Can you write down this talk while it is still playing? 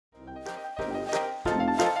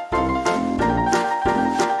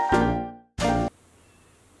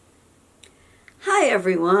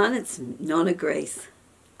everyone, it's NonnaGrace.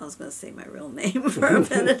 I was going to say my real name for a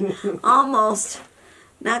minute. Almost.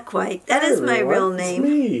 Not quite. That is my real name. It's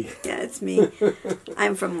me. Yeah, it's me.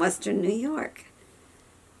 I'm from Western New York.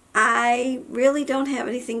 I really don't have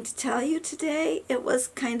anything to tell you today. It was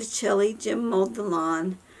kind of chilly. Jim mowed the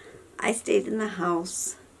lawn. I stayed in the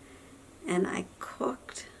house. And I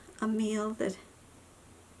cooked a meal that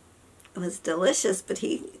was delicious, but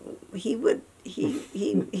he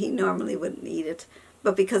normally wouldn't eat it.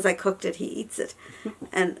 But because I cooked it, he eats it.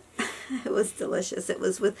 And it was delicious. It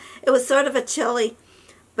was sort of a chili,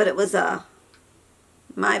 but it was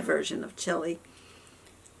my version of chili.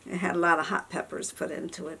 It had a lot of hot peppers put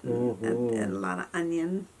into it and a lot of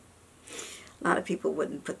onion. A lot of people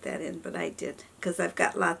wouldn't put that in, but I did because I've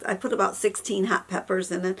got lots. I put about 16 hot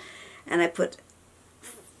peppers in it, and I put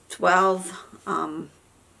 12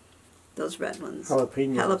 those red ones,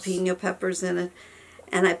 jalapeno peppers in it,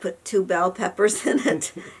 and I put 2 bell peppers in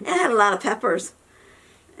it. It had a lot of peppers,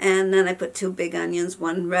 and then I put 2 big onions,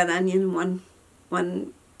 1 red onion,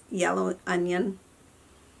 one yellow onion,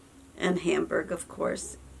 and hamburger, of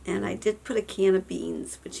course. And I did put a can of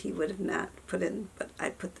beans, which he would have not put in, but I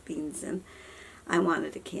put the beans in. I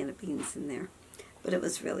wanted a can of beans in there, but it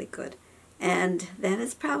was really good. And that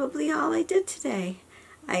is probably all I did today.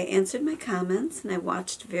 I answered my comments, and I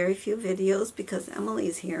watched very few videos because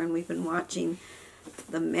Emily's here, and we've been watching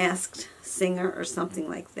The Masked Singer or something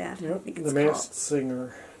like that. Yep, I think it's The Masked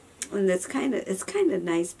Singer. And it's kind of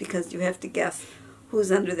nice because you have to guess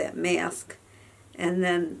who's under that mask. And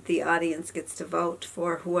then the audience gets to vote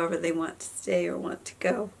for whoever they want to stay or want to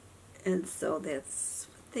go. And so that's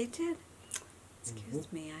what they did.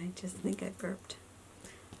 Excuse me, I just think I burped.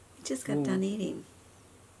 I just got done eating.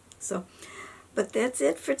 So, but that's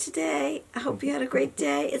it for today. I hope you had a great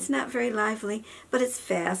day. It's not very lively, but it's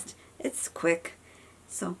fast. It's quick.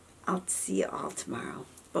 So I'll see you all tomorrow.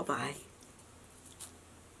 Bye-bye.